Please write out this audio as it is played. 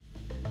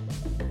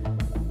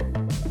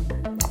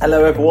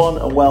Hello everyone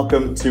and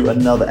welcome to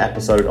another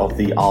episode of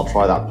the I'll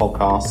Try That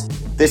podcast.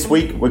 This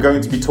week we're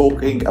going to be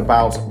talking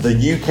about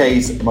the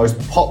UK's most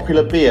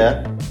popular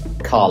beer,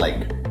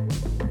 Carling.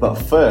 But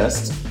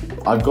first,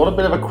 I've got a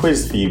bit of a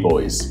quiz for you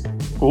boys.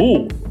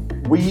 Ooh.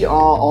 We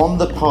are on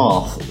the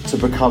path to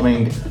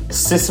becoming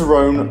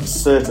Cicerone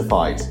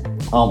certified,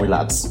 aren't we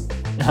lads?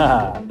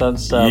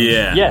 That's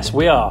Yeah. Yes,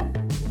 we are.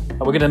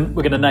 We're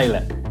gonna nail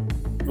it.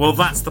 Well,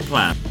 that's the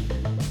plan.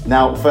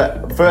 Now,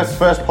 for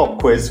first pop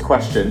quiz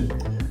question,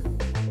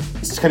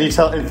 can you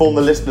inform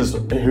the listeners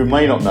who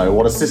may not know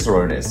what a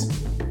Cicerone is?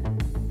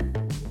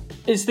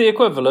 It's the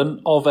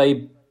equivalent of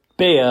a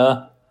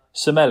beer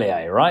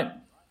sommelier, right?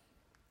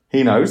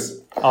 He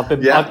knows. I've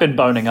been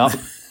boning up.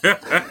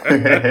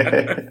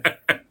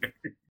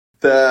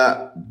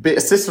 The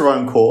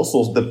Cicerone course,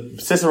 or the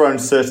Cicerone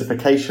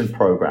certification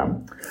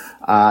program,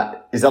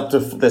 is up to,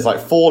 there's like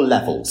 4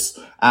 levels,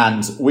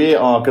 and we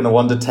are going to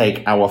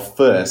undertake our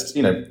first,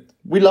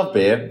 we love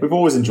beer, we've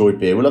always enjoyed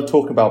beer, we love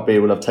talking about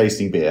beer, we love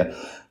tasting beer,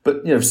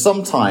 but,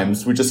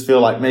 sometimes we just feel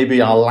like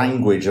maybe our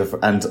language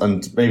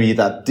and maybe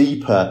that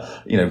deeper,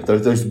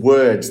 those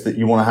words that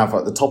you want to have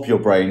at the top of your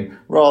brain,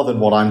 rather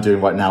than what I'm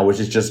doing right now, which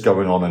is just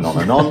going on and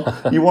on and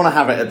on. You want to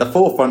have it at the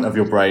forefront of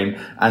your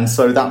brain. And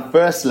so that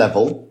first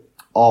level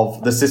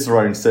of the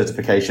Cicerone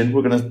certification,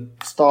 we're going to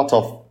start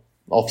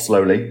off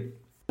slowly.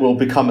 We'll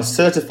become a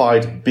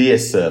certified beer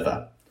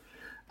server.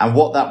 And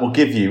what that will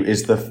give you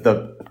is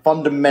the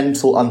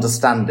fundamental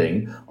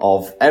understanding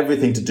of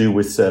everything to do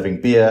with serving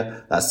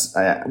beer. That's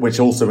which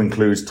also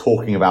includes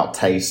talking about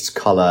taste,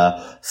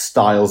 colour,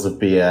 styles of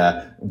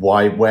beer,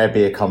 where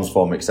beer comes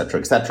from, etc.,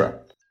 etc.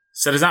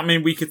 So does that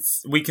mean we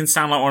can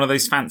sound like one of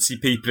those fancy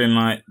people in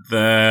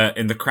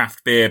the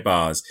craft beer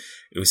bars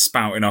who was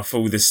spouting off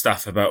all this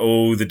stuff about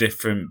all the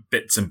different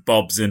bits and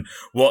bobs and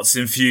what's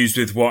infused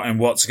with what and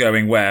what's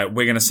going where?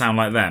 We're going to sound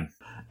like them.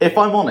 If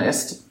I'm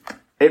honest,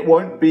 it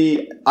won't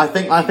be. I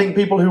think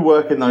people who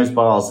work in those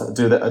bars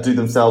do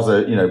themselves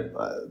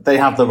they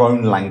have their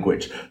own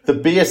language. The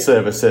beer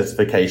server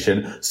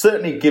certification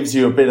certainly gives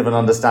you a bit of an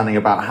understanding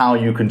about how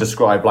you can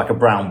describe like a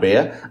brown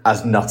beer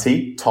as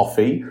nutty,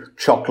 toffee,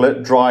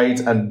 chocolate, dried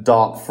and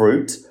dark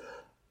fruit,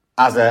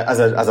 as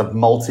a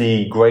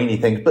malty, grainy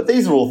thing. But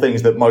these are all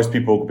things that most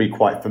people will be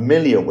quite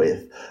familiar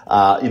with.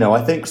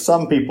 I think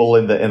some people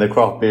in the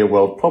craft beer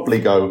world probably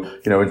go,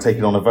 and take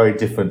it on a very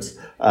different,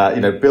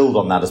 build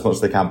on that as much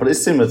as they can. But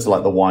it's similar to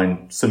like the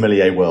wine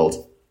sommelier world.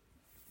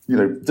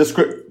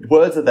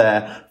 Words are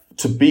there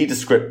to be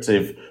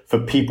descriptive for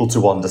people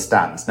to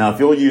understand. Now, if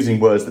you're using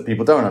words that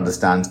people don't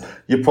understand,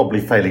 you're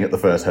probably failing at the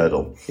first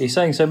hurdle. You're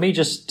saying, so me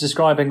just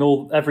describing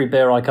every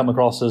beer I come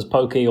across as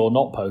pokey or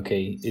not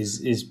pokey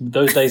is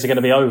those days are going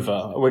to be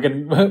over. We're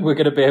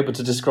going to be able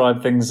to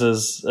describe things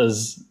as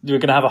we're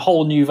going to have a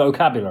whole new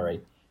vocabulary.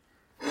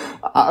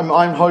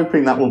 I'm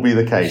hoping that will be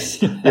the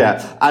case.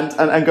 Yeah.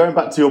 And going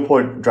back to your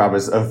point,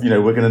 Drabbers, of,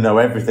 we're going to know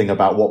everything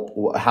about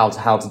how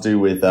to do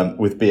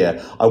with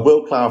beer. I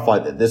will clarify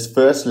that this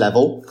first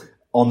level,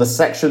 on the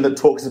section that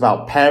talks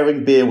about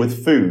pairing beer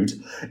with food,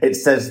 it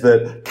says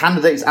that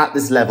candidates at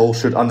this level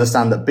should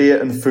understand that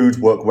beer and food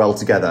work well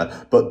together,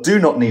 but do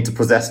not need to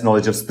possess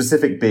knowledge of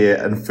specific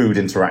beer and food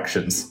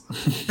interactions.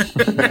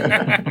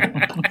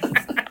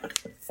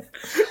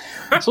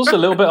 It's also a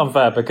little bit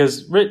unfair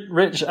because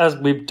Rich, as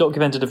we've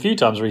documented a few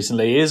times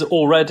recently, is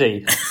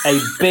already a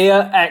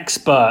beer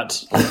expert.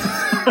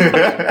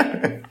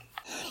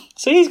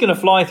 So he's going to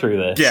fly through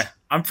this. Yeah,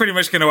 I'm pretty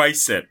much going to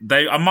ace it.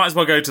 I might as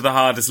well go to the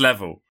hardest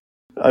level.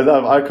 I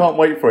know, I can't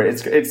wait for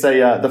it. It's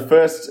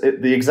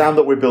the exam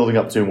that we're building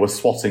up to and we're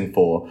swatting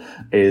for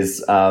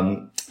is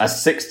a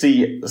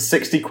 60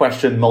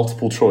 question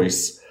multiple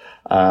choice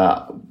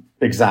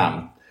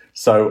exam.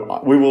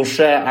 So we will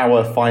share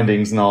our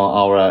findings and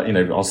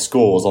our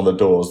scores on the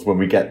doors when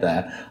we get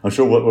there. I'm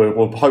sure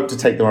we'll hope to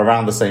take them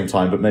around the same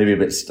time, but maybe a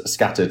bit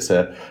scattered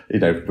to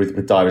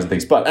with diaries and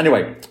things. But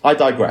anyway, I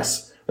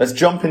digress. Let's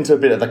jump into a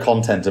bit of the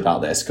content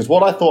about this, because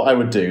what I thought I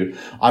would do,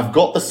 I've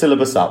got the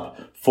syllabus up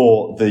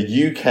for the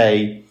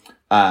UK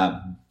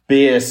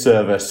beer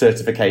server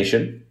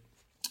certification.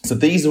 So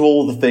these are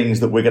all the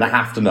things that we're going to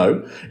have to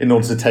know in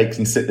order to take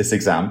and sit this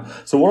exam.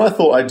 So what I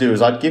thought I'd do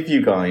is I'd give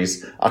you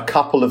guys a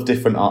couple of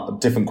different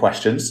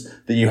questions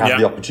that you have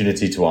the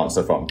opportunity to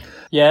answer from.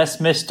 Yes,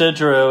 Mr.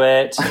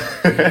 Druitt.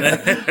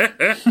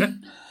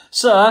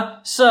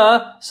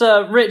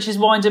 Sir, Rich is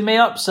winding me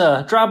up,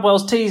 sir.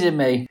 Drabwell's teasing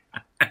me.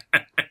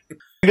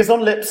 Fingers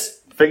on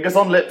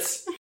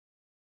lips.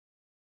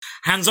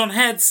 Hands on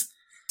heads.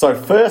 So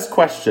first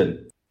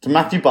question to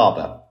Matthew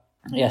Barber.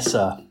 Yes,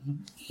 sir.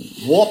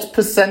 What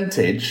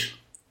percentage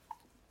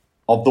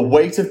of the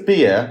weight of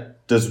beer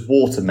does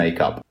water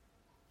make up?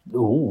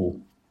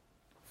 Ooh.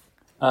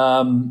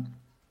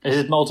 Is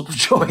it multiple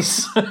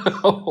choice?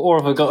 Or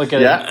have I got to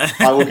get it? Yeah,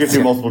 I will give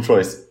you multiple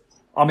choice.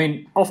 I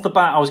mean, off the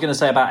bat, I was going to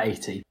say about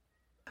 80.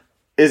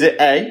 Is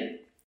it A,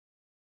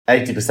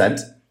 80%?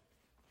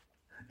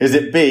 Is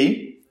it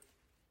B,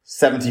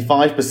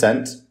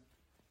 75%?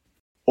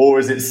 Or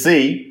is it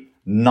C,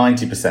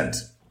 90%?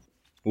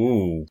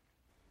 Ooh.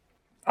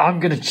 I'm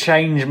going to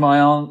change my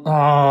answer.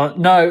 Oh,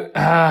 no.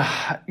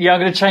 I'm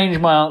going to change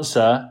my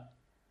answer.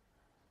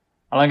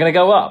 And I'm going to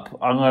go up.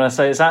 I'm going to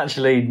say it's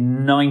actually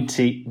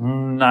 90.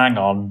 Hang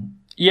on.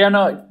 Yeah,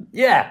 no.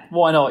 Yeah,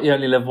 why not? You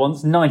only live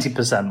once.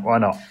 90%. Why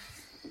not?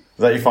 Is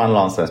that your final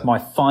answer? My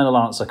final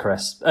answer,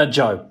 Chris.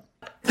 Joe.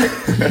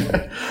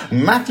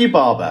 Matthew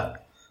Barber.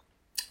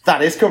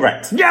 That is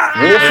correct. Yeah!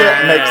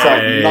 Water makes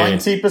up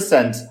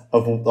 90%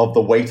 of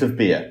the weight of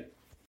beer.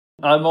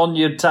 I'm on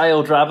your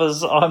tail,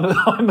 Travers. I'm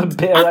a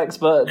beer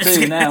expert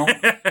too now.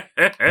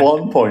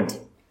 1 point.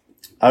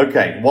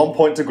 Okay, 1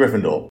 point to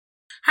Gryffindor.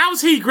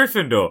 How's he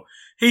Gryffindor?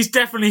 He's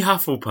definitely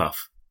Hufflepuff.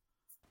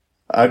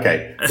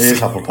 Okay, he is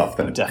Hufflepuff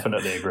then.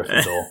 Definitely a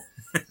Gryffindor.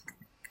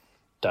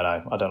 Don't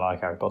know. I don't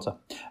like Harry Potter.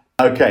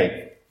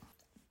 Okay,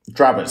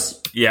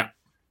 Travers. Yeah.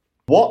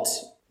 What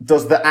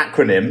does the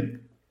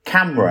acronym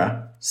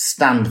CAMRA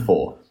stand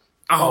for?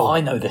 Oh, I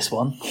know this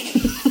one.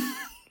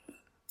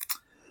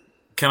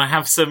 Can I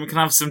have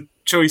some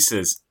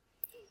choices?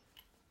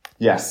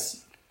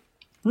 Yes.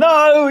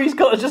 No, he's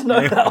got to just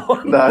know that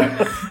one. No.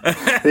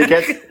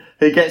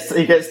 He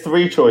gets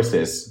 3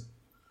 choices.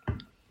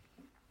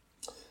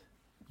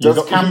 Does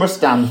CAMRA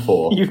stand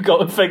for? You've got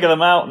to figure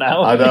them out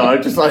now. I know.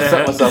 I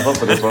set myself up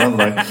for this one,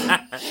 haven't I?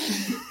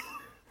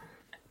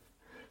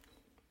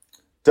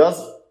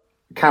 Does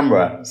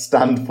CAMRA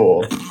stand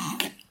for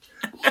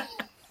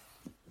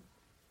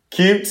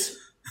cute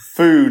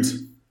food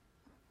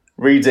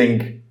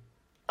reading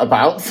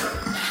about?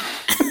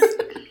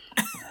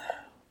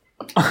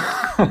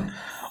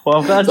 Well,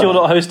 I'm glad you're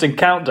not hosting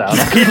Countdown.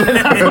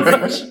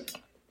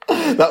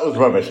 That was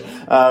rubbish.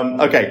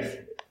 Okay.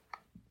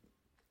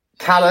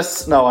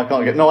 Callous. No, I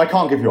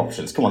can't give you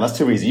options. Come on, that's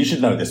too easy. You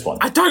should know this one.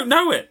 I don't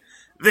know it.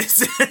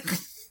 This.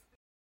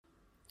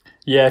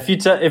 Yeah,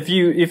 if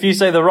you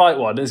say the right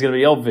one, it's going to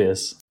be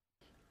obvious.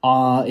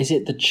 Is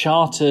it the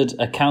Chartered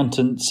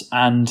Accountants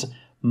and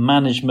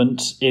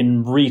Management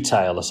in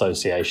Retail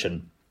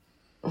Association?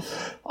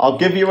 I'll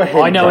give you a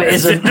hint. I know it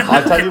isn't.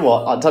 I'll tell you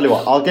what.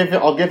 I'll give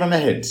him a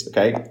hint.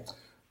 Okay.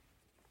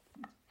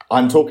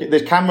 I'm talking.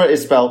 This CAMRA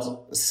is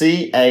spelled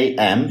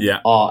CAMRA.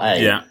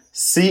 Yeah.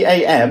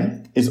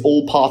 CAM is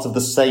all part of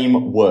the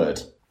same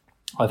word.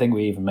 I think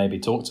we even maybe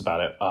talked about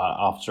it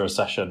after a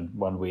session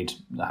when we'd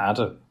had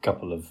a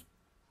couple of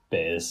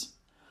beers.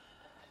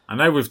 I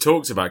know we've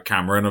talked about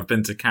CAMRA and I've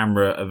been to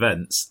CAMRA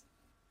events.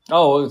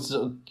 Oh,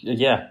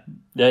 yeah.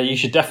 Yeah, you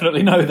should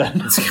definitely know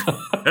then.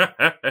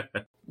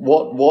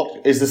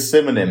 What is a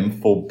synonym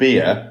for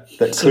beer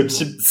that could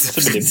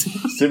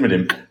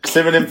synonym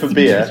for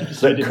beer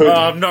that could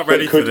I'm not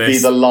ready that could for this.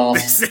 be the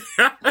last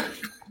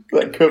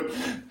that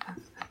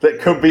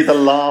could be the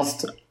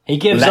last. He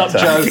gives letter.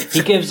 up, Joe.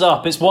 He gives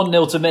up. It's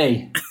 1-0 to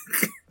me.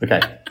 Okay,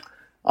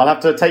 I'll have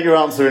to take your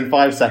answer in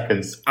 5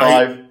 seconds.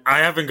 5. I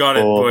haven't got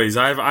it, 4, boys.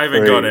 I haven't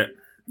 3, got it.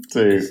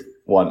 2,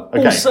 1.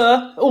 Okay.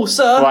 Oh,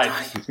 sir. Right,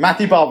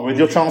 Matthew Barber, with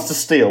your chance to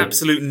steal.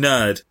 Absolute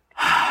nerd.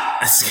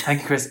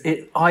 Thank you, Chris.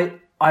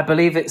 I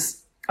believe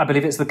it's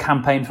the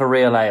campaign for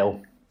real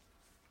ale.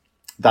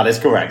 That is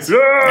correct.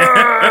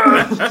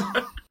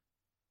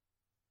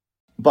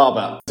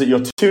 Barber, so you're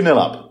 2-0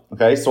 up.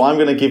 Okay, so I'm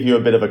going to give you a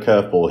bit of a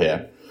curveball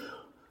here.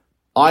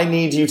 I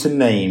need you to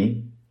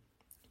name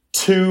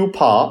 2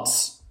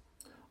 parts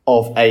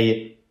of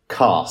a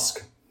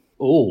cask.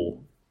 Ooh.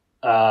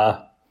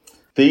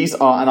 These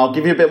are, and I'll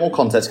give you a bit more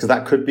context because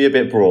that could be a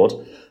bit broad.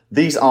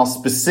 These are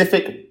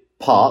specific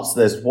parts.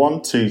 There's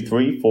 1, 2,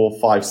 3, 4,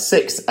 5,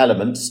 6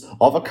 elements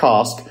of a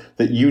cask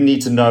that you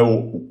need to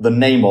know the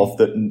name of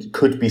that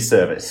could be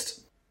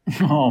serviced.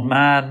 Oh,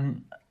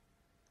 man.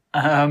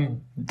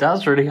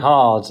 That's really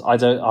hard.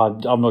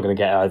 I'm not going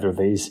to get either of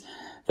these.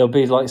 There'll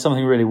be like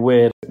something really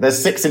weird.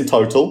 There's 6 in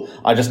total.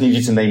 I just need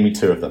you to name me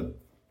 2 of them.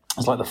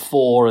 It's like the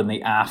fore and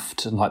the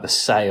aft and like the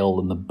sail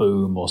and the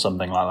boom or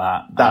something like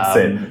that. That's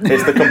it.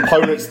 It's the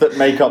components that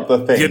make up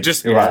the thing. You're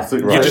just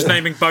absolutely right. You're just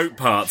naming boat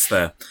parts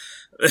there.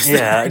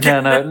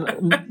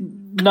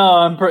 No,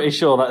 I'm pretty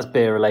sure that's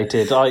beer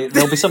related.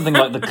 There'll be something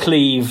like the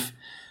cleave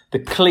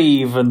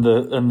and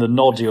the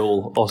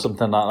nodule or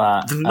something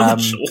like that. The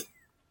nodule.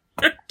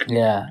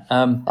 Yeah.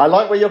 I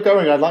like where you're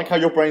going. I like how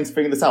your brain's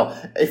figuring this out.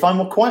 If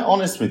I'm quite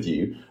honest with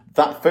you,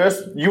 that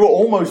first you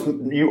almost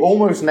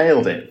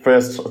nailed it.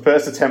 First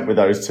attempt with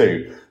those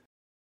 2.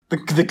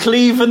 The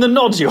cleave and the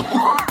nodule.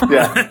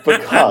 Yeah,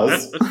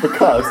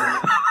 because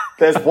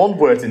there's one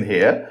word in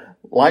here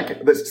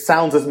like that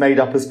sounds as made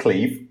up as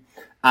cleave,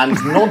 and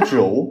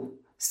nodule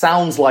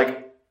sounds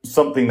like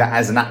something that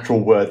has an actual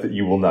word that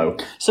you will know.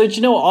 So do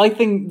you know what? I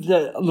think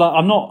that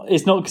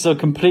it's not because I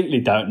completely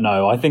don't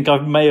know. I think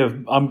I'm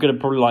going to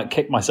probably like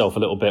kick myself a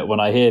little bit when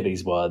I hear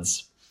these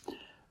words.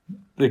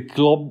 The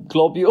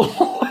globule.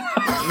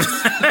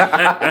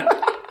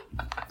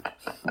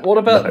 What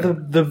about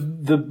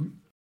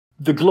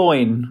the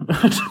gloin?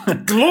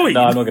 Gloin?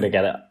 No, I'm not going to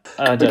get it.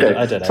 I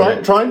don't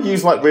know. Try and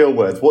use like real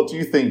words. What do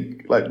you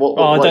think? Like what?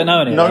 I don't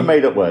know anything. No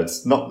made up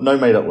words. No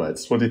made up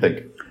words. What do you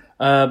think?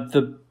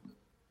 The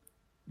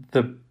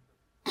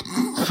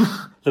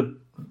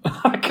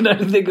I can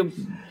only think of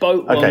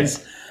boat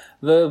ones.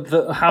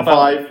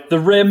 5, the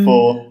rim,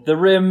 4, the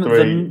rim,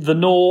 3, the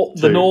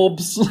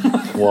norbs.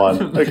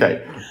 1.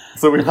 Okay.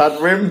 So we've had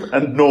rim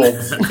and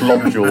norbs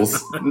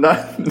globules.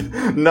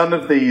 None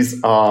of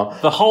these are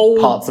the whole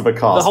parts of a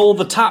cask.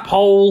 The tap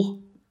hole.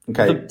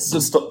 Okay,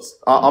 stop.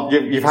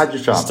 You've had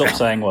your chance. Stop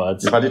saying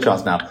words. You've had your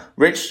chance now.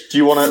 Rich, do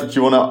you want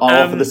to? I'll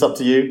offer this up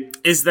to you.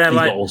 Is there He's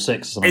like got all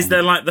 6? is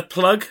there like the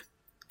plug?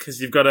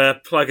 Because you've got to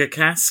plug a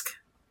cask.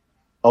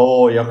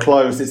 Oh, you're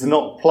close. It's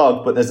not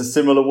plug, but there's a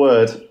similar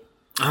word.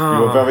 Oh.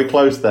 You were very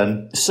close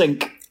then.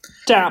 Sink,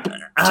 tap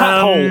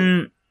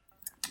hole.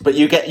 But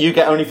you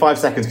get only 5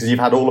 seconds because you've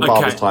had all of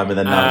Barbara's time, and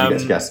then now you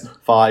get to guess.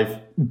 5,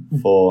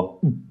 4,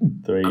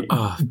 3.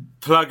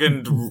 Plug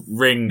and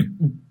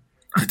ring.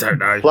 I don't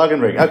know. Plug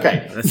and ring.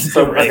 Okay.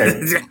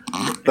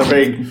 The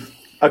ring.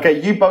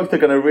 Okay, you both are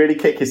going to really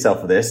kick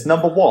yourself for this.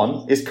 Number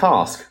 1 is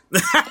cask.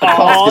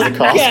 Cask is a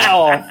cask. Get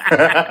off.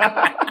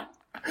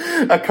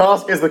 A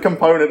cask is the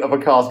component of a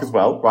cask as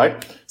well,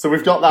 right? So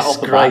we've got that off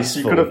the bat. So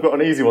you could have got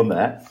an easy one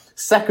there.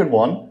 Second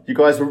one, you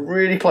guys were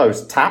really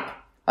close. Tap.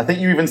 I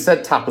think you even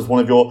said tap as one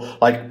of your,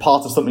 like,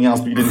 part of something else,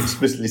 but you didn't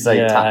explicitly say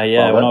tap.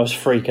 Yeah, when I was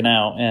freaking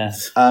out, yeah.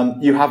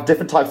 You have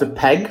different types of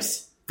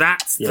pegs.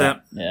 That's Yeah.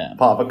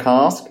 Part of a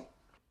cask.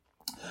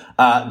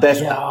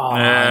 There's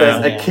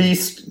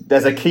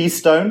a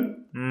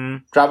keystone.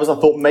 Travers, I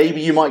thought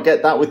maybe you might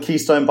get that with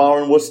Keystone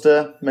Bar in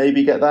Worcester.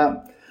 Maybe get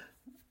that.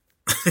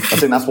 I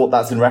think that's what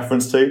that's in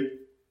reference to.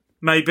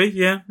 Maybe,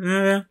 yeah.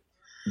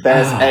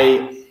 There's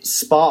a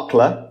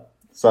sparkler,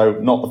 so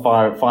not the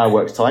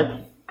fireworks type.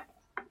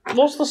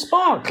 What's the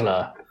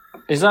sparkler?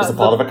 Is that It's a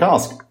part of a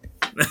cask.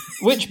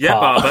 Which Yeah,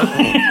 part?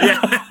 Barber.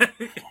 Yeah.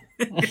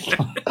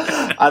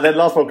 And then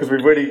last one, because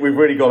we've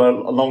really got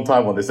a long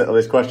time on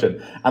this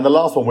question. And the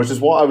last one, which is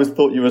what I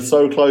thought you were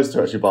so close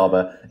to actually,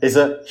 Barber, is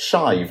a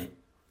shive.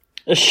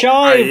 A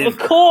shive, yeah. of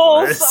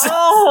course.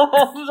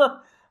 Oh,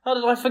 how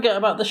did I forget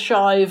about the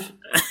shive?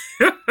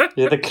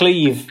 Yeah, the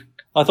cleave.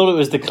 I thought it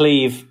was the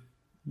cleave.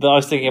 But I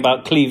was thinking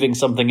about cleaving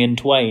something in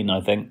twain,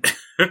 I think.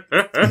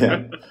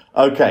 Yeah.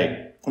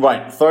 Okay,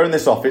 right. Throwing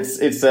this off. It's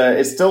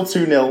still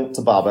 2-0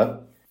 to Barber.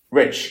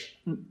 Rich,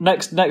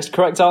 Next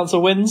correct answer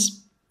wins.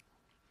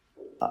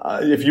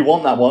 if you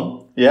want that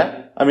one,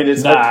 yeah. I mean,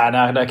 it's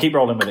No. Keep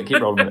rolling with it.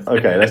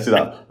 Okay, let's do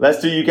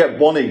that. You get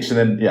one each, and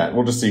then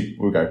we'll just see.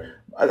 We'll go.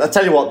 I'll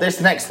tell you what.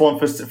 This next one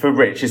for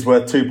Rich is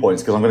worth 2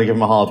 points because I'm going to give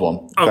him a hard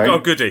one. Okay? Oh,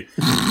 goody.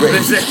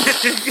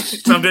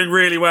 So I'm doing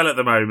really well at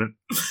the moment.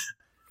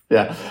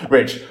 Yeah,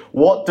 Rich.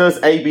 What does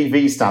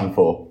ABV stand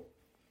for?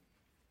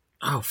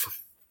 Oh,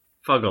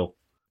 fuggle.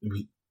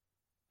 We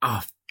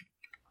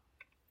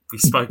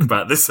spoke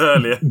about this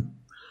earlier.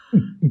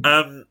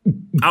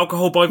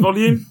 Alcohol by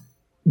volume?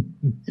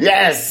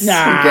 Yes! He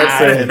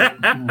gets it.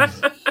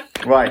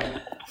 Right.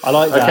 I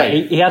like that.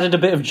 Okay. He added a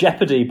bit of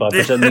jeopardy by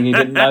pretending he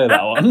didn't know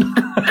that one.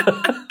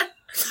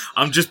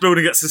 I'm just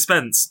building up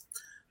suspense.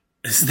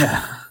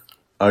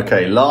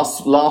 Okay,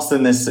 last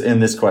in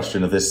this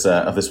question of this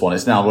one.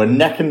 It's now we're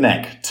neck and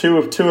neck, two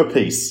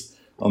apiece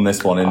on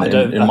this one in my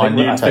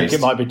new taste. I think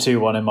it might be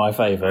 2-1 in my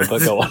favour, but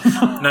go on.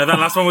 No, that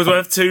last one was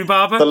worth 2,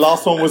 Barber. The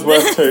last one was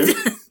worth 2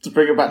 to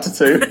bring it back to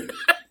 2.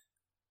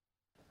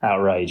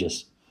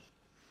 Outrageous.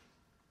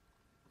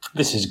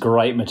 This is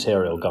great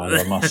material, guys,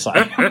 I must say.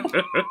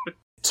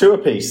 2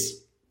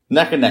 apiece,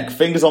 neck and neck,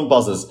 fingers on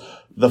buzzers.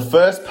 The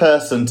first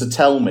person to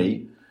tell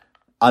me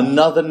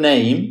another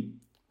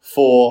name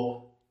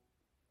for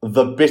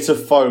the bit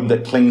of foam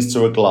that clings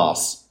to a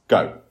glass.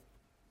 Go.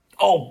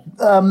 I've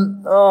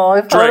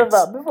heard of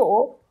that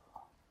before.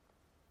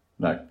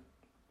 No.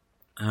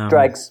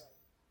 Dregs.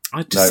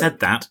 I just said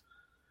that.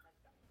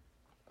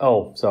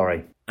 Oh,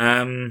 sorry.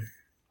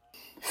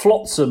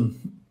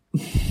 Flotsam.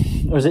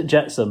 Or is it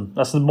jetsam?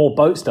 That's the more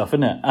boat stuff,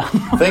 isn't it?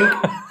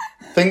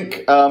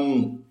 Think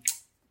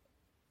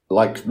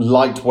like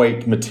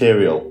lightweight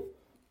material.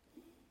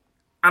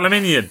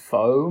 Aluminium.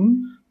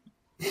 Foam.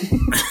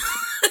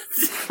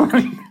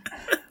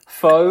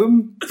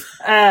 Foam.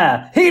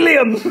 Air.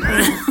 Helium.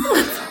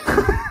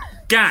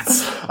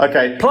 Gas.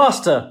 Okay.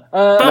 Plaster.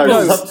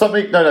 No.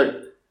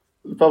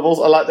 Bubbles.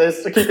 I like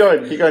this. Keep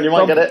going. You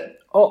might get it.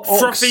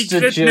 Frothy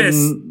goodness.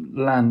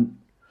 Land.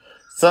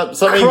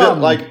 Something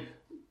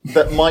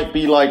that might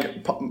be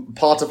like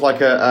part of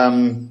like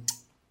a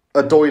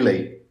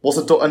doily. What's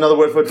another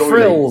word for a doily?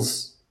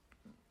 Frills.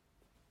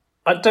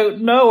 I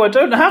don't know. I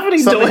don't have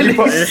any doilies.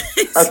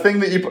 A thing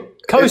that you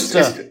put.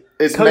 Coaster.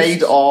 It's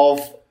made of.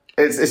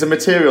 It's a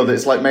material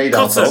that's like made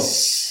out of.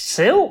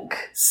 Silk.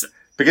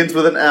 Begins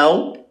with an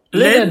L.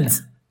 Linen.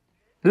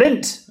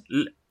 Lint.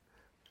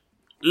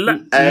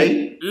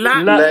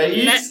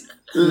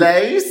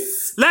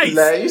 Lace.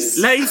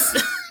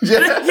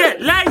 Yeah,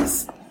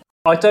 lace.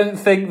 I don't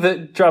think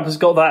that Drab has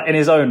got that in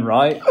his own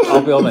right.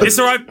 I'll be honest. It's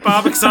all right,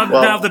 Barb, because I'm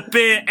now the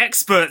beer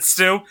expert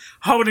still,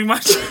 holding my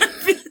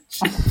championship.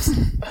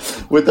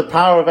 With the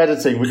power of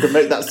editing, we can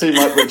make that seem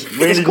like Rich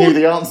really knew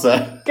the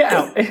answer. Get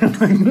out!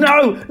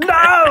 No!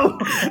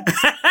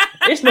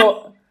 It's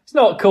not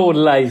called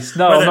lace.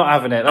 No, I'm not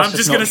having it. That's I'm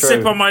just going to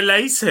sip on my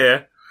lace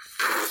here.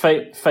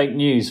 fake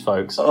news,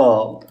 folks.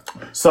 Oh,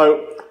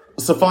 so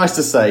suffice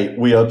to say,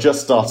 we are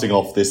just starting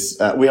off this.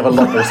 We have a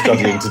lot more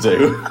studying to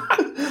do.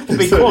 We'll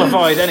be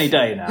qualified any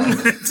day now.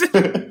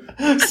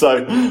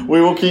 So we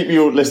will keep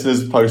you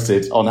listeners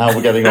posted on how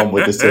we're getting on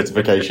with this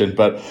certification,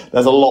 but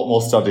there's a lot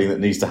more studying that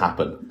needs to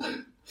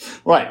happen.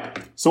 Right,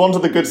 so on to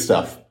the good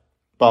stuff.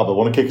 Barbara,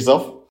 want to kick us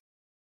off?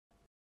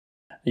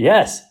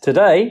 Yes,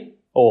 today,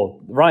 or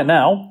right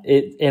now,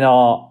 in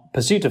our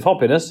pursuit of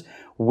hoppiness,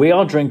 we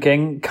are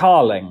drinking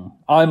Carling.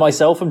 I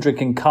myself am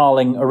drinking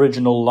Carling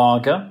Original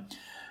Lager,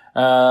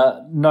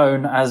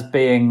 known as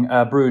being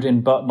brewed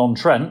in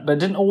Burton-on-Trent, but it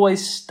didn't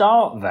always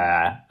start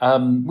there.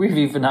 We've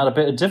even had a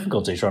bit of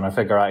difficulty trying to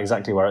figure out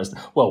exactly where it's...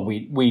 Well,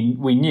 we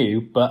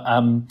knew, but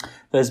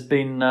there's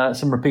been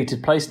some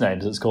repeated place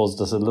names that's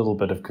caused us a little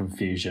bit of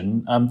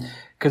confusion.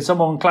 Could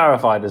someone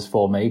clarify this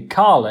for me?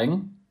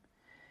 Carling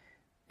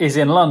is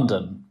in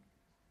London,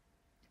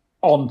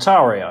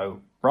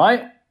 Ontario,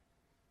 right?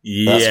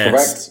 Yes. That's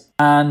correct.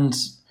 And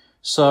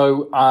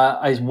so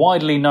is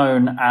widely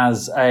known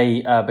as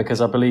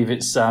because I believe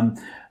it's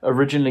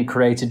originally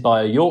created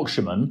by a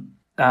Yorkshireman,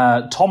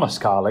 Thomas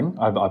Carling,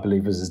 I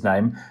believe was his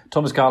name.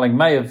 Thomas Carling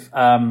may have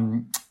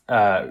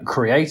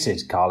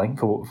created Carling,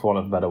 for want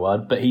of a better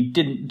word, but he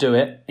didn't do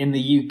it in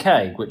the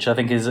UK, which I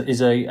think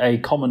is a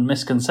common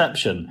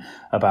misconception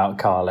about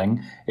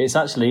Carling. It's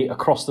actually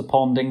across the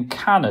pond in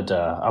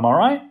Canada. Am I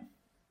right?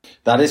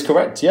 That is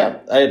correct, yeah.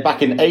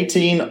 Back in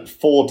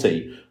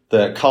 1840,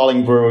 the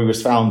Carling Brewery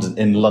was founded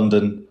in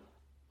London,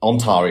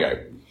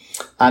 Ontario.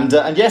 And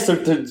yes,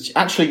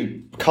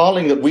 actually,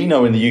 Carling that we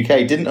know in the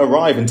UK didn't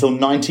arrive until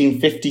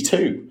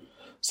 1952.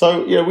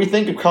 So, we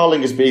think of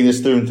Carling as being this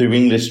through and through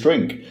English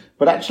drink,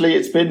 but actually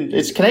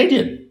it's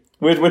Canadian.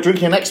 We're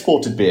drinking an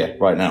exported beer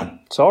right now.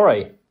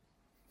 Sorry.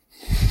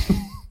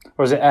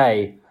 Or is it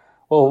A?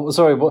 Well,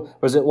 sorry,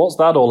 what's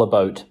that all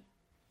about?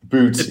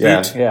 Boots,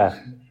 yeah. Yeah.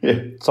 Yeah.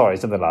 Sorry,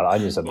 something like that. I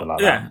knew something like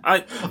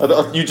that.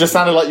 Yeah, you just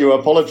sounded like you were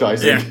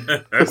apologising.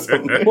 Yeah.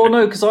 Well,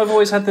 no, because I've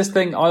always had this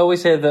thing. I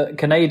always hear that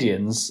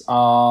Canadians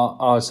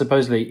are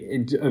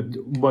supposedly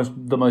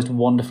the most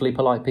wonderfully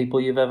polite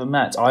people you've ever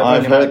met.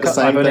 I've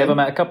only ever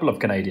met a couple of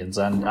Canadians,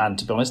 and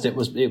to be honest, it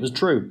was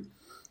true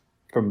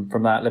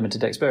from that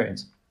limited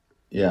experience.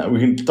 Yeah, we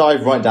can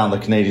dive right down the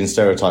Canadian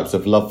stereotypes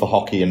of love for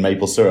hockey and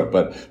maple syrup,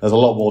 but there's a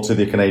lot more to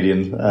the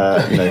Canadian,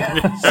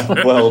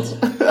 world.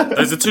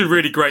 Those are two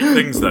really great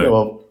things, though.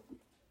 Well,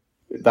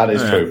 that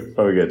is true.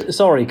 Very good.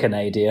 Sorry,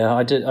 Canada.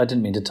 I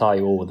didn't mean to tie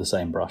you all with the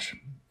same brush.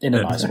 In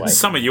a nice way.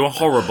 Some of you are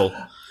horrible.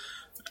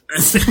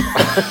 So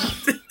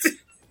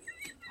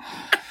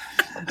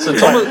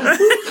Thomas,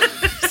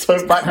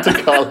 So back to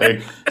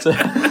Carling.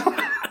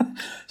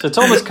 so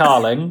Thomas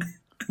Carling,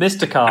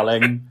 Mr.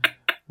 Carling,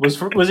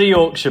 was a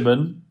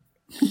Yorkshireman.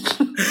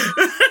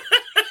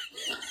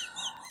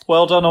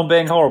 Well done on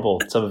being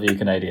horrible, some of you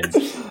Canadians.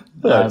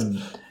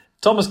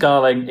 Thomas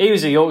Carling, he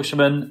was a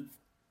Yorkshireman.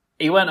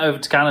 He went over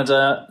to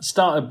Canada,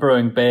 started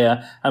brewing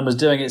beer, and was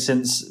doing it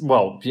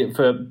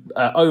for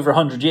over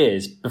 100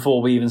 years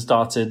before we even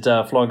started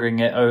flogging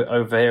it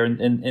over here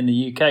in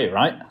the UK,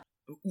 right?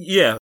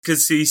 Yeah,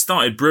 because he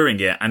started brewing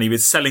it and he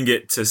was selling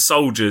it to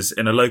soldiers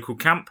in a local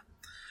camp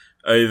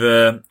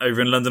over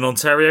in London,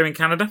 Ontario, in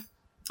Canada.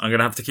 I'm going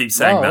to have to keep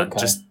saying that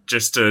okay.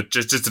 just to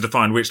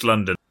define which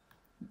London.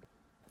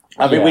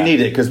 I mean, we need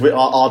it because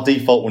our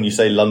default when you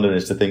say London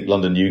is to think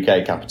London,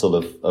 UK, capital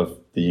of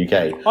the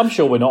UK. I'm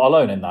sure we're not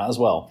alone in that as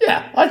well.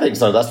 Yeah, I think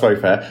so. That's very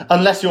fair.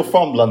 Unless you're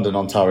from London,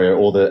 Ontario,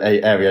 or the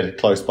area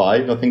close by,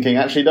 you're thinking,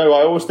 actually, no,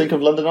 I always think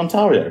of London,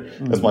 Ontario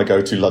as my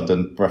go-to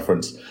London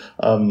reference.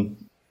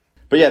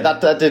 But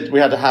yeah, we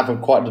had to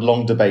have quite a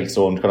long debate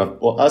on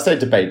I say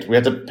debate. We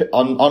had to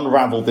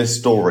unravel this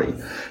story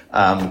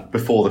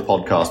before the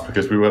podcast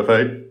because we were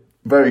very,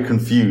 very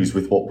confused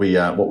with what we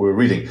were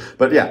reading.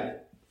 But yeah.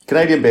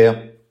 Canadian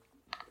beer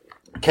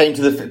came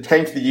to the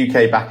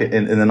UK back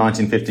in the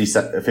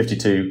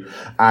 1952,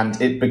 and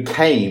it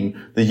became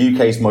the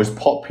UK's most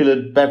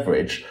popular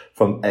beverage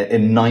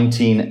in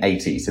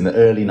 1980s, in the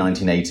early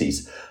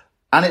 1980s,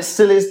 and it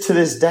still is to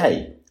this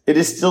day. It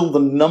is still the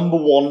number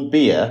one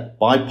beer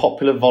by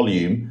popular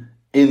volume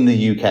in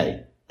the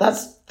UK.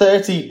 That's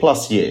 30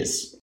 plus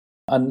years.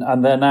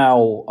 And they're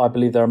now, I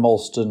believe, they're a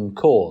Molson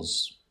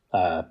Coors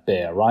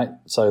beer, right?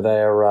 So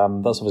they're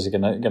that's obviously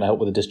going to help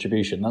with the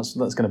distribution. That's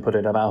going to put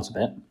it about a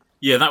bit.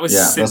 Yeah, that was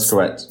since that's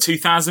correct.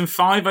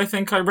 2005, I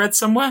think I read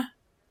somewhere.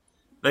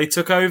 They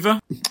took over.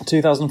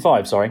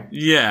 2005, sorry.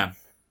 Yeah.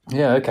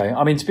 Yeah, okay.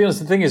 I mean, to be honest,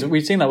 the thing is,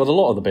 we've seen that with a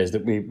lot of the beers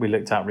that we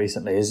looked at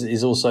recently.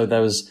 Is also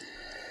there was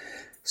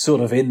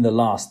sort of in the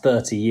last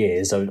 30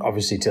 years, so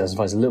obviously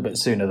 2005 is a little bit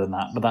sooner than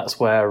that, but that's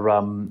where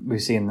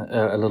we've seen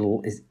a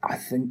little, I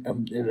think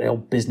the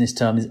old business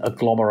term is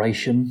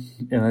agglomeration,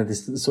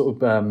 this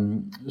sort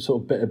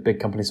of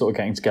big companies sort of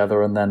getting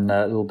together and then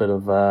a little bit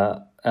of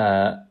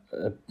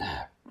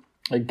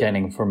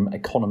gaining from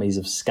economies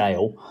of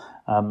scale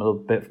a little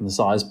bit from the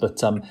size,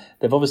 but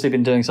they've obviously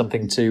been doing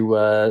something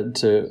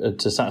to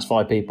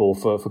satisfy people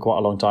for quite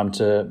a long time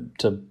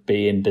to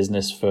be in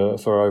business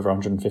for over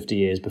 150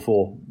 years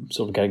before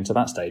sort of getting to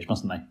that stage,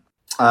 mustn't they?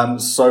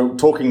 So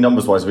talking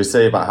numbers wise, we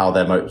say about how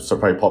they're so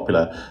very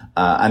popular,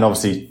 and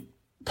obviously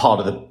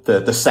part of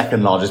the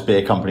second largest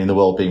beer company in the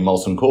world being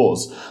Molson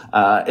Coors.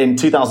 In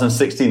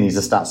 2016, these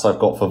are stats I've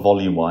got for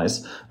volume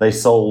wise. They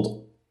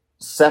sold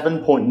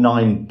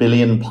 7.9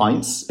 billion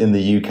pints in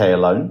the UK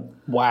alone.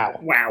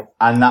 Wow.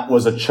 And that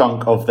was a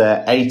chunk of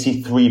their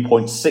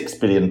 83.6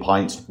 billion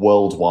pints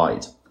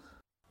worldwide.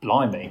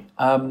 Blimey.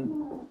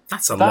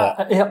 That's a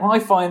lot. Yeah, I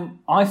find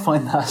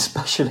that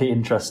especially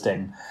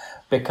interesting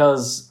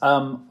because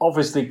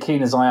obviously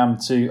keen as I am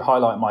to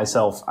highlight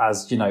myself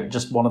as,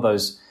 just one of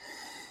those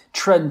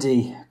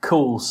trendy,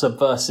 cool,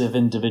 subversive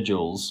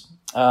individuals.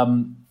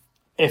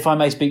 If I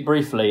may speak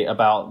briefly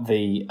about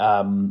the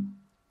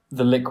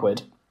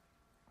liquid,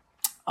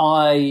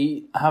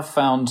 I have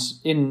found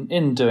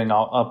in doing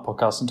our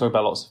podcast and talking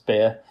about lots of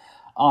beer,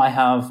 I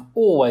have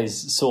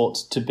always sought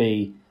to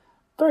be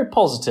very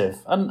positive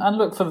and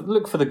look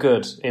for the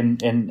good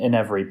in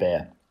every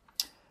beer.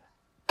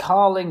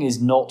 Carling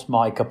is not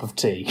my cup of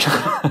tea.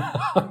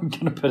 I'm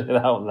going to put it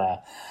out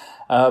there.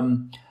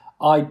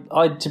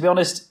 I to be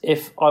honest,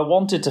 if I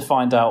wanted to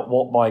find out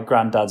what my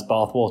granddad's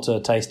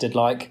bathwater tasted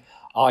like,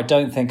 I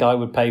don't think I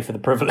would pay for the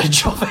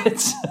privilege of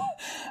it.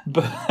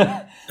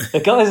 But the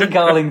guys at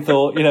Carling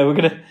thought,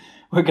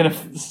 we're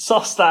gonna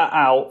suss that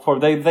out for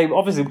they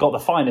obviously got the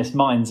finest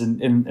minds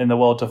in the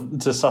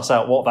world to suss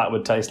out what that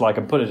would taste like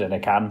and put it in a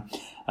can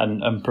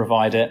and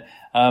provide it.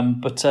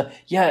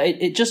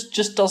 It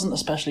just doesn't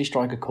especially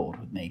strike a chord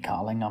with me,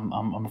 Carling.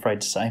 I'm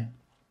afraid to say.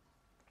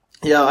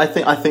 Yeah, I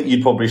think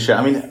you'd probably share.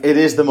 I mean, it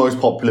is the most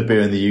popular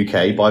beer in the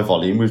UK by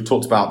volume. We've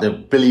talked about the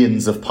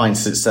billions of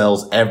pints it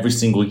sells every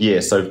single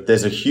year. So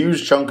there's a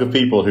huge chunk of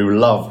people who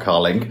love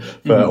Carling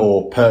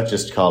or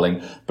purchased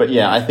Carling. But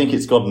yeah, I think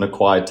it's got an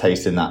acquired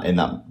taste in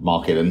that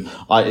market. And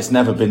it's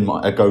never been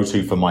a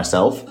go-to for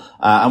myself.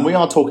 And we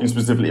are talking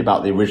specifically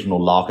about the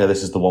original lager.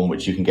 This is the one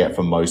which you can get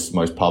from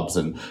most pubs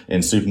and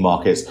in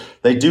supermarkets.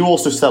 They do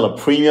also sell a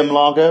premium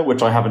lager,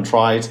 which I haven't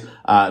tried.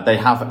 They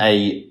have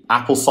a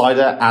apple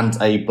cider and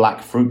a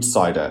black fruit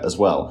cider as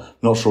well.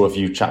 Not sure if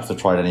you chaps have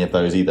tried any of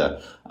those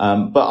either.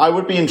 But I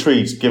would be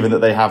intrigued, given that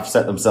they have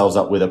set themselves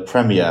up with a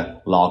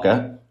premier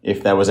lager,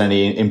 if there was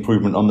any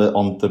improvement on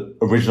the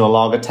original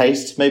lager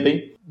taste,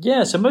 maybe.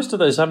 Yeah, so most of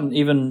those haven't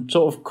even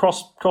sort of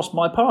crossed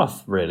my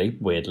path, really,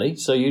 weirdly.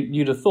 So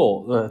you'd have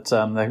thought that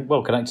they're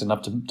well connected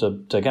enough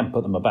to again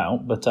put them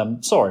about. But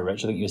sorry,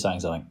 Rich, I think you were saying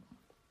something.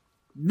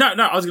 No,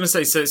 I was going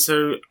to say,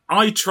 so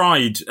I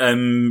tried,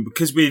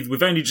 because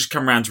we've only just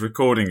come around to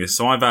recording this,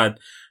 so I've had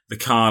the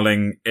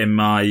Carling in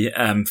my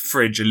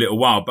fridge a little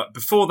while, but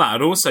before that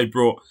I'd also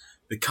brought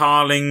the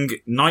Carling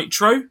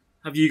Nitro.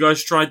 Have you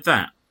guys tried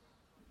that?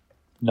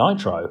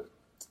 Nitro?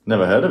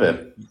 Never heard of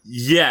it.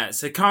 Yeah,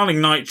 so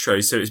Carling Nitro,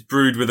 so it's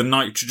brewed with a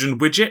nitrogen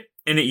widget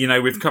in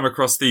it, we've come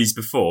across these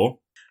before.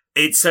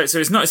 So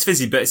it's not as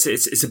fizzy, but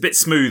it's a bit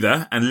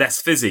smoother and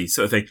less fizzy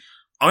sort of thing.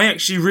 I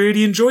actually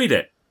really enjoyed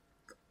it.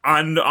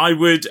 And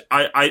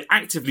I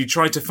actively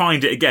tried to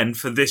find it again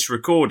for this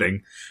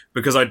recording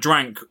because I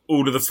drank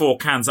all of the 4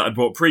 cans that I'd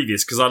bought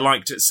previous because I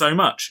liked it so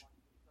much.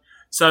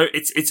 So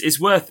it's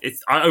worth it.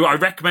 I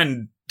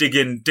recommend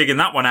digging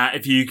that one out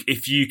if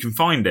you can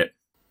find it.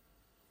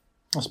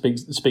 That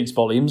speaks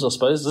volumes, I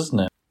suppose, doesn't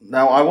it?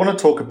 Now, I want to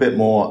talk a bit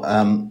more,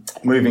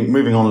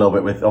 moving on a little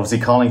bit with obviously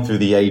Carling through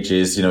the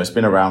ages. It's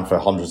been around for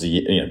hundreds of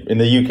years, in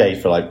the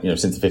UK for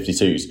since the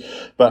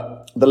 52s.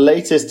 But the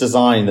latest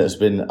design that's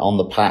been on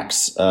the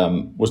packs,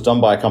 was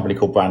done by a company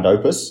called Brand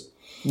Opus.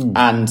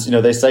 And,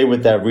 they say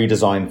with their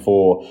redesign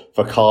for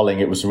Carling,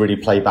 it was to really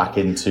play back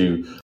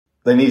into,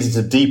 they needed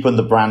to deepen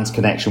the brand's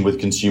connection with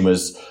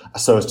consumers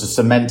so as to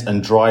cement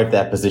and drive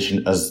their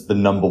position as the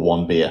number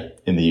one beer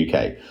in the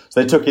UK.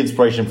 So they took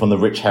inspiration from the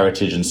rich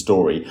heritage and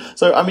story.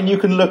 So, I mean, you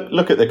can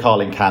look at the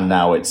Carling can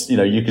now. It's,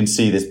 you can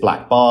see this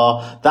black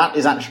bar. That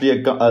is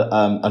actually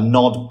a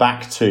nod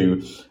back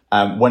to,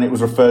 when it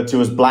was referred to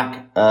as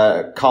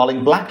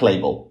Carling Black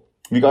Label.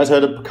 Have you guys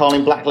heard of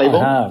Carling Black Label?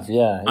 I have,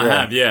 yeah. I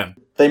have, yeah.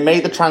 They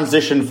made the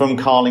transition from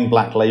Carling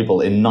Black Label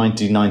in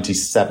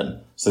 1997.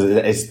 So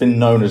it's been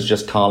known as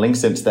just Carling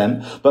since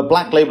then. But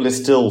Black Label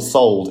is still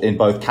sold in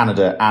both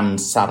Canada and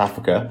South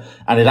Africa.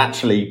 And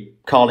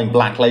Carling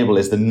Black Label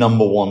is the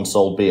number one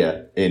sold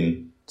beer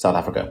in South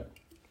Africa.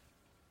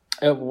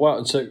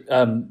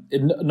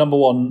 Number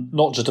one,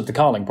 not just of the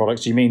Carling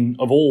products, you mean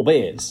of all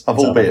beers? Of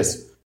all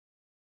beers.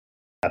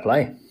 Fair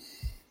play.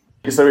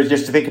 So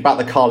just to think about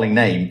the Carling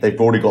name, they've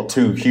already got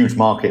 2 huge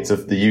markets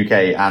of the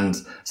UK and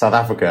South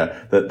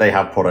Africa that they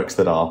have products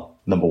that are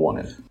number one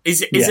in.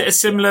 Is it a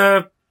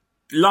similar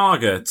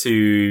lager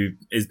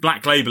is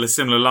Black Label a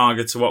similar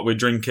lager to what we're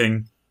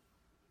drinking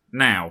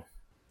now?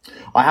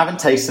 I haven't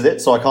tasted it,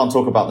 so I can't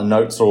talk about the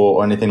notes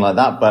or anything like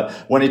that. But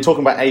when you're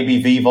talking about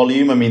ABV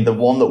volume, I mean, the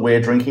one that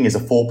we're drinking is a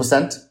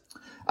 4%.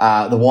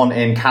 The one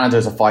in Canada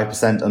is a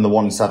 5%, and the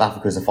one in South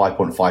Africa is a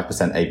 5.5%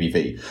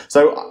 ABV.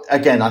 So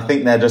again, I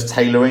think they're just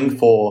tailoring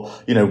for,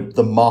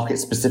 the market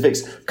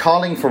specifics.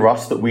 Carling for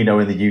us that we know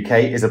in the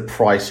UK is a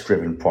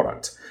price-driven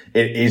product.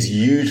 It is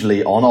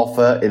usually on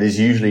offer. It is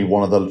usually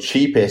one of the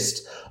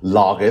cheapest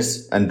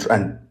lagers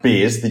and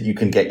beers that you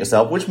can get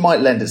yourself, which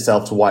might lend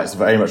itself to why it's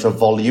very much a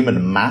volume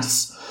and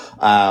mass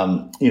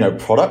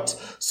product.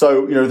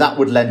 So, that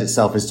would lend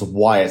itself as to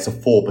why it's a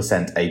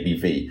 4%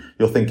 ABV.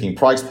 You're thinking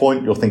price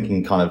point. You're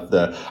thinking kind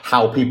of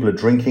how people are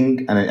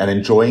drinking and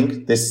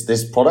enjoying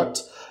this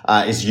product,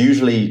 is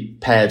usually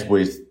paired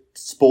with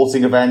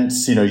sporting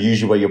events,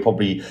 usually where you're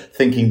probably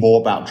thinking more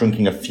about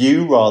drinking a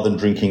few rather than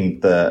drinking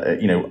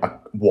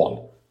one,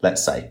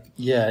 let's say.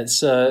 Yeah,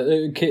 it's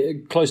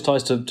close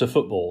ties to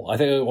football. I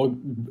think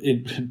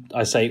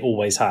I say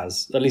always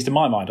has, at least in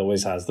my mind,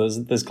 always has.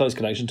 There's close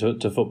connection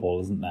to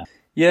football, isn't there?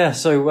 Yeah.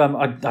 So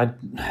I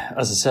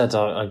as I said,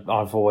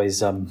 I've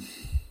always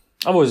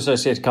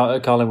associated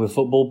Carling with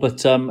football,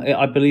 but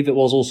I believe it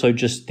was also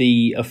just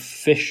the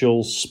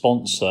official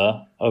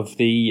sponsor of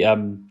the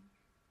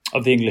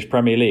English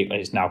Premier League.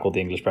 It's now called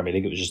the English Premier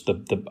League. It was just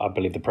I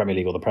believe the Premier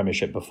League or the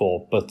Premiership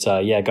before. But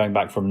going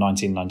back from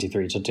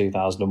 1993 to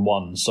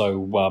 2001.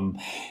 So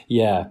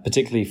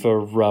particularly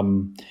for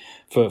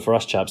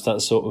us chaps,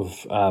 that's sort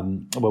of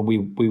when we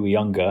were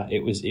younger,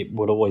 it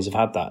would always have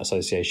had that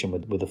association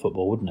with the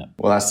football, wouldn't it?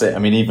 Well, that's it. I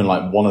mean, even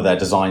like one of their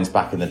designs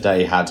back in the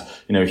day had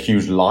a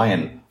huge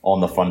lion on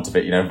the front of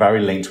it,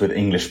 very linked with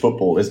English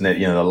football, isn't it?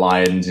 The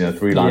lions,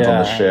 3 lions on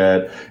the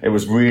shirt. It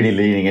was really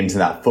leaning into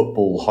that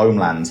football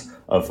homeland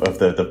of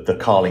the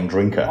Carling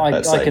drinker.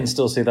 I can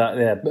still see that.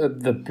 Yeah,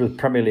 the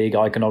Premier League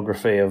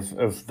iconography of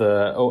I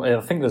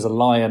think there's a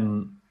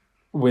lion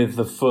with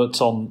the foot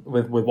on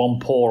with one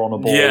paw on a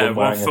ball. Yeah, and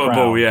one wearing a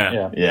football. crown.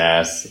 Yeah.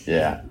 Yes.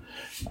 Yeah.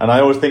 And I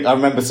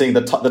remember seeing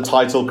the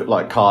title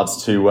like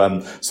cards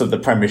to sort of the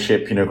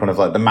Premiership, kind of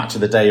like the match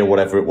of the day or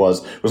whatever it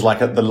was like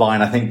the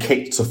line I think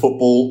kicked to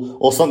football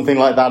or something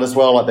like that as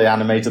well. Like they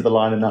animated the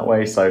line in that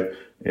way. So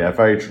yeah,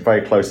 very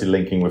very closely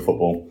linking with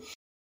football.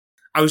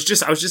 I was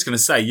just going to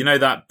say,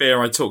 that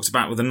beer I talked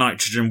about with the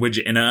nitrogen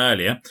widget in it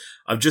earlier?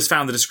 I've just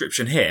found the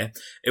description here.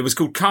 It was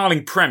called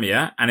Carling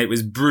Premier, and it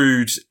was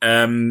brewed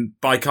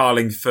by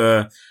Carling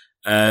for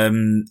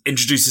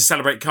introduced to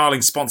celebrate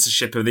Carling's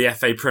sponsorship of the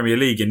FA Premier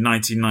League in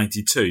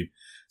 1992.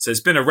 So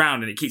it's been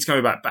around and it keeps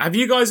coming back. But have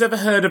you guys ever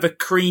heard of a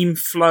cream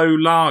flow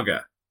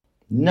lager?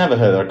 Never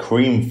heard of a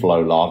cream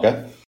flow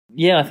lager.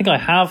 Yeah, I think I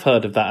have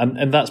heard of that,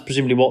 and that's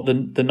presumably what the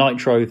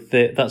nitro.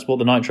 That's what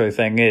the nitro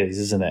thing is,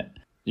 isn't it?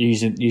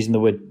 Using the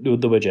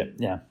widget,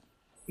 yeah.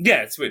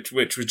 Yeah, which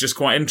was just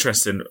quite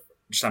interesting.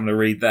 Just having a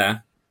read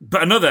there.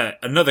 But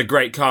another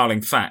great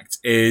Carling fact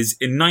is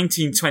in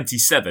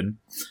 1927,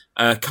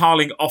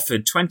 Carling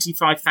offered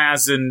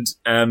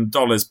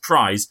 $25,000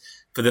 prize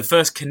for the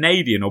first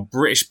Canadian or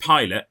British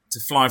pilot to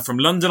fly from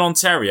London,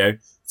 Ontario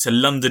to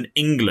London,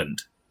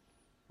 England,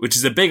 which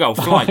is a big old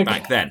flight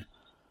back then.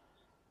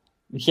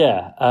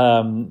 Yeah,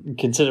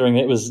 considering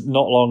it was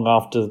not long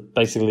after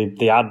basically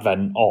the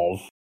advent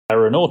of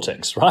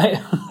aeronautics, right?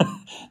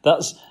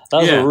 that's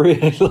a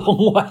really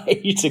long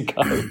way to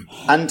go.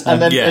 And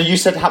then you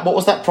said, what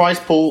was that prize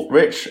pool,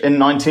 Rich, in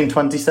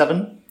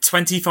 1927?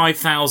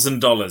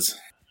 $25,000.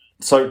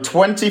 So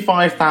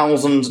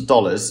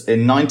 $25,000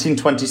 in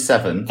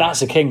 1927.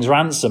 That's a king's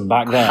ransom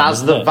back then.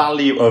 Has the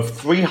value of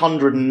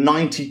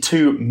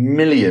 $392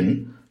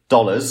 million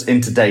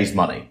in today's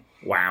money.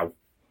 Wow.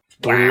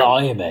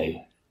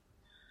 Blimey.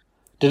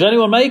 Did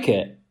anyone make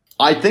it?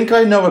 I think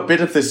I know a bit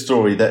of this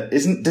story that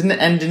didn't it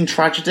end in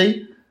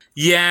tragedy?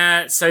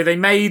 Yeah, so they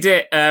made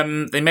it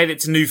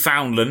to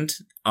Newfoundland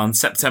on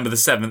September the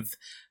 7th.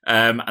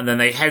 And then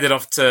they headed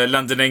off to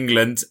London,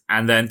 England,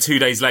 and then 2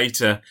 days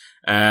later,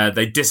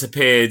 they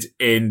disappeared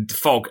in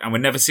fog and were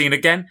never seen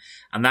again.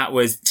 And that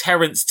was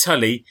Terence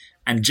Tully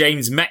and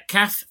James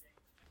Metcalf.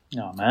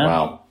 Oh, man.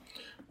 Wow.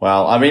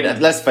 Well, I mean,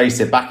 let's face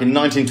it, back in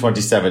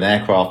 1927,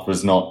 aircraft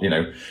was not,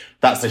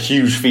 that's a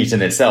huge feat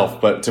in itself,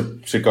 but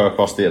to go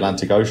across the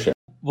Atlantic Ocean.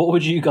 What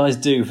would you guys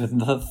do for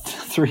the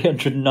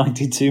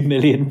 $392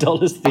 million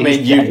these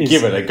days? You'd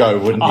give it a go,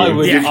 wouldn't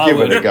you? You'd give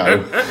it a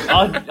go.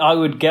 I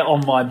would get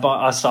on my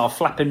bike, I'd start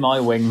flapping my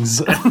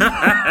wings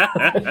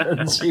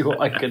and see what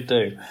I could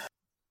do.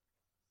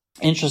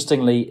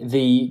 Interestingly,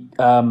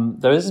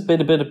 there has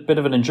been a bit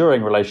of an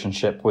enduring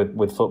relationship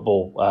with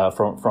football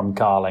from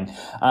Carling,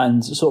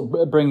 and sort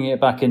of bringing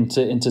it back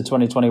into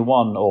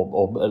 2021,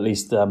 or at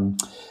least the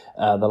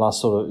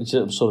last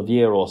sort of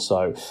year or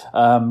so.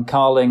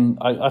 Carling,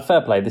 I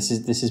fair play. This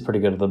is pretty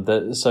good of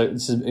them. So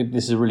this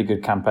is a really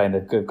good campaign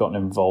they've gotten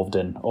involved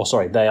in. Or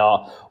sorry, they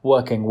are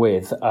working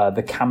with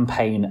the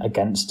Campaign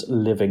Against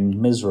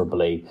Living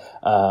Miserably.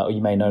 Or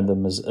you may know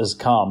them as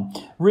CALM.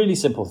 Really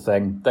simple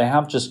thing. They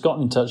have just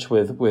gotten in touch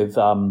with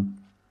a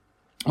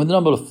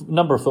number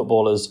of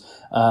footballers,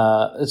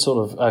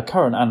 sort of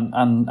current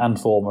and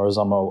former, as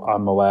I'm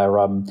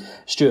aware.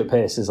 Stuart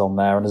Pearce is on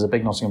there, and as a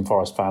big Nottingham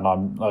Forest fan,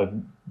 I'm a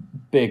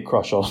big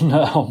crush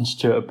on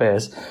Stuart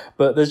Pearce.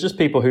 But there's just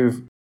people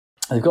who've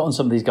they've gotten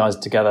some of these guys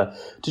together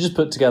to just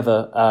put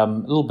together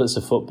little bits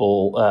of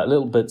football,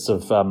 little bits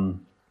of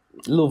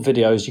little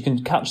videos. You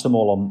can catch them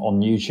all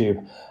on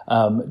YouTube.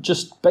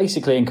 Just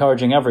basically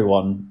encouraging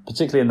everyone,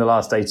 particularly in the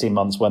last 18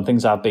 months when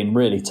things have been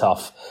really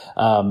tough,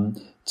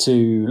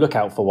 to look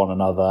out for one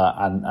another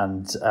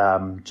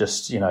and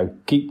just, you know,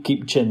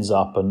 keep chins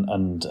up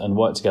and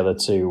work together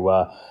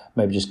to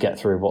maybe just get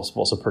through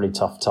what's a pretty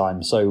tough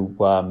time. So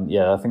I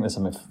think there's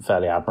something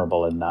fairly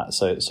admirable in that.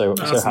 So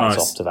hats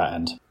off to that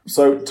end.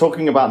 So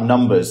talking about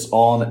numbers,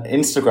 on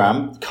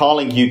Instagram,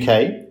 Carling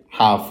UK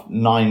have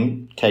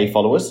 9k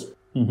followers.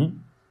 Mm-hmm.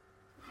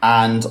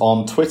 And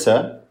on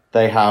Twitter,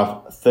 they have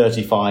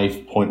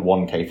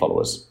 35.1k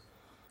followers.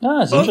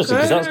 It's interesting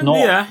because that's not...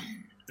 Yeah.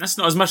 That's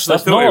not as much as I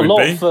thought it would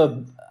be. That's not a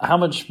lot for how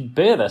much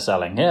beer they're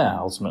selling,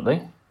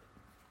 ultimately.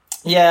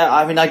 Yeah,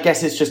 I mean, I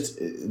guess it's just,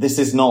 this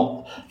is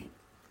not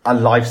a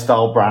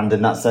lifestyle brand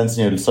in that sense.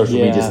 You know, social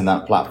medias and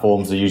that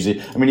platforms are usually,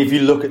 I mean, if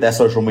you look at their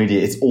social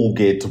media, it's all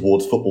geared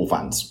towards football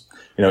fans.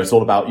 You know, it's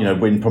all about, you know,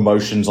 win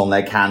promotions on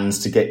their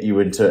cans to get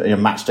you into, you know,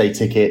 match day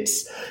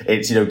tickets.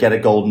 It's, you know, get a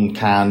golden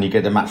can, you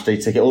get a match day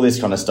ticket, all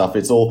this kind of stuff.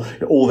 It's all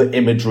the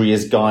imagery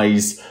is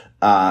guys,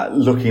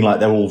 looking like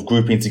they're all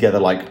grouping together,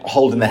 like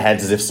holding their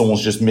heads as if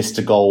someone's just missed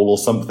a goal or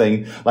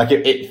something. Like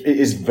it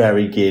is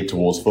very geared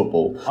towards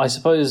football. I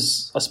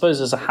suppose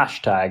as a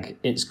hashtag,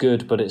 it's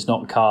good, but it's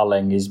not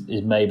Carling is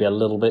maybe a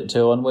little bit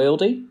too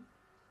unwieldy.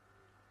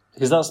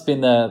 Because that's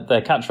been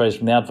their catchphrase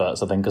from the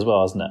adverts, I think, as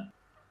well, hasn't it?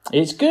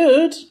 It's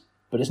good,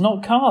 but it's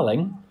not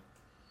Carling.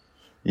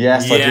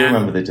 Yes, I do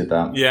remember they did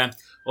that. Yeah.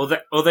 Or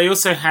they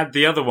also had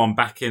the other one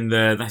back in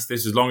this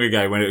was long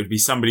ago, when it would be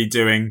somebody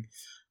doing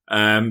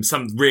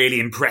some really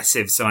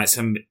impressive, so like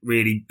some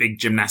really big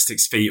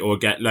gymnastics feat, or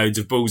get loads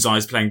of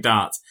bullseyes playing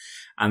darts,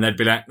 and they'd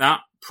be like,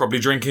 probably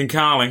drinking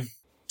Carling.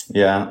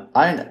 Yeah,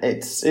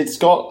 it's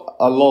got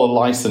a lot of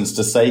license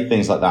to say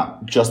things like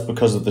that just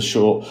because of the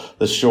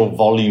sheer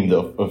volume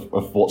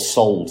of what's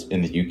sold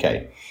in the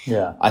UK.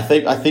 Yeah, I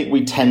think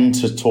we tend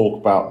to talk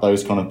about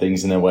those kind of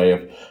things in a way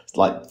of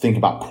like think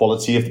about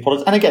quality of the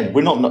product. And again,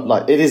 we're not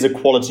like, it is a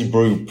quality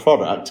brew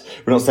product.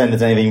 We're not saying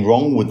there's anything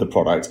wrong with the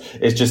product.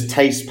 It's just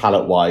taste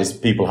palette wise,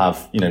 people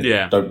have, you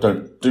know,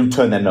 don't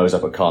turn their nose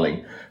up at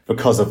Carling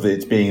because of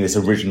it being this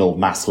original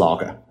mass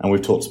lager. And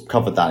we've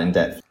covered that in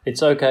depth.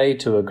 It's okay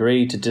to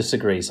agree to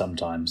disagree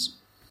sometimes.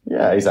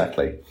 Yeah,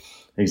 exactly.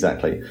 I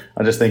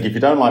just think if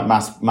you don't like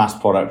mass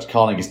product,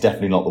 Carling is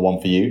definitely not the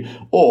one for you,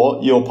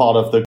 or you're part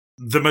of the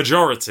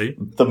majority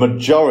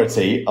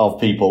of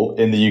people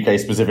in the UK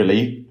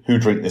specifically who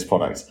drink this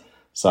product.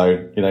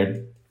 So, you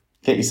know,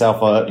 get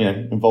yourself,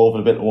 involved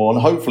in a bit more.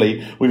 And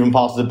hopefully we've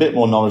imparted a bit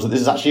more knowledge that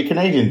this is actually a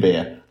Canadian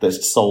beer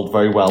that's sold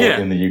very well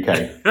in the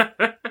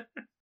UK.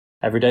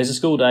 Every day's a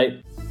school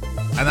day.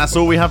 And that's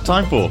all we have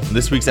time for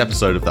this week's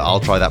episode of the I'll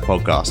Try That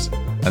podcast.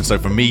 And so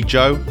from me,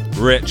 Joe,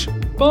 Rich,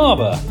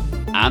 Barbara,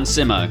 and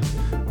Simo,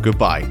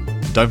 goodbye.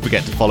 Don't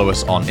forget to follow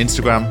us on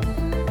Instagram,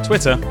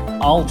 Twitter,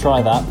 I'll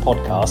try that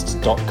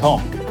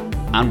podcast.com,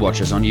 and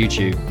watch us on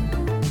YouTube.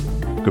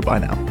 Goodbye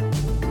now.